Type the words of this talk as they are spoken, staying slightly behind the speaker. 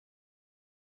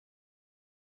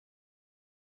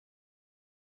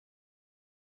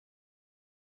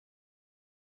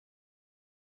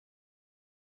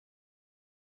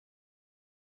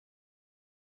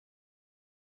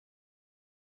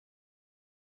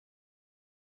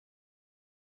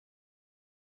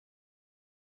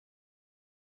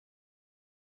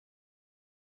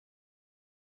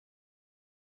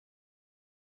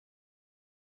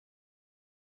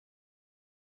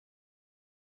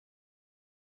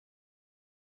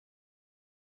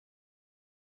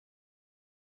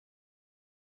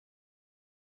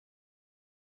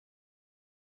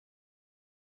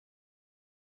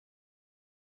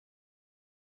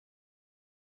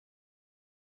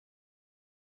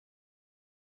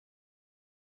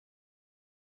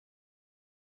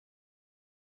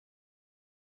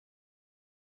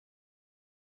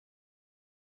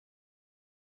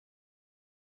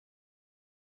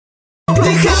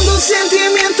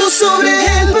sentimientos sobre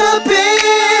el papel.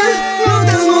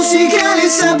 Notas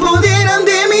musicales se apoderan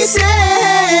de mi ser.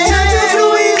 Tanta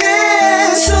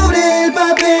fluidez sobre el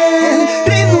papel.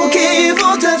 Ritmo que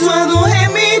llevo tatuado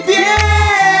en mi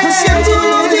piel. Siento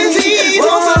lo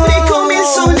debido, fabrico mil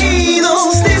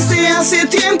sonidos. Desde hace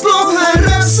tiempo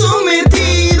arraso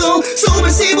metido.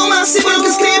 Subversivo, masivo, lo que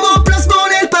escribo plasmo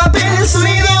en el papel, el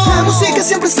sonido. La música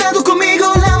siempre ha estado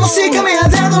conmigo. La música me ha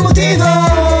dado motivo.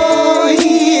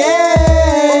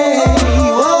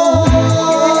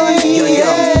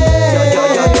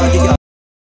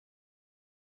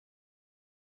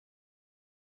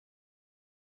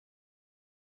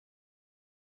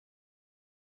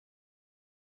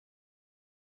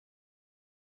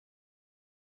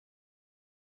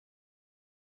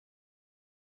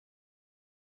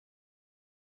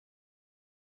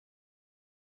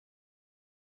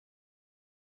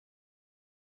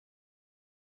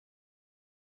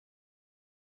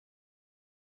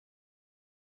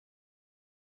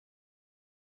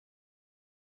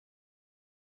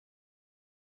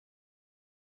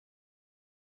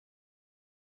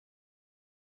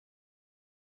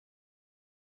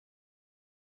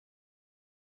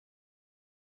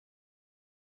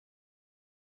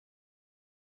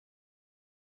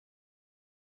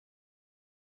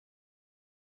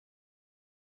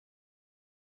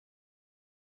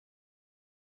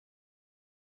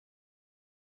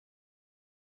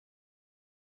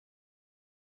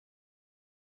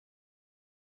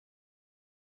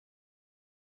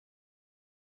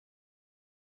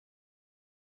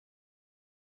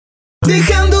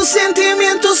 Dejando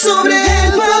sentimientos sobre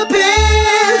el papel.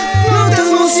 Notas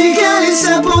musicales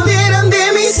se apoderan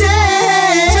de mi ser.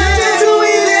 Tanta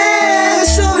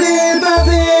fluidez sobre el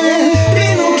papel.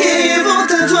 Ritmo que llevo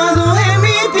tatuado en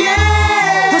mi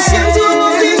piel. Siento lo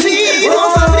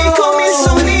debido, fabrico mis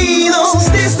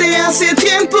sonidos. Desde hace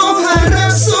tiempo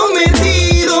arraso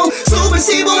metido.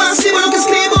 Subversivo, masivo,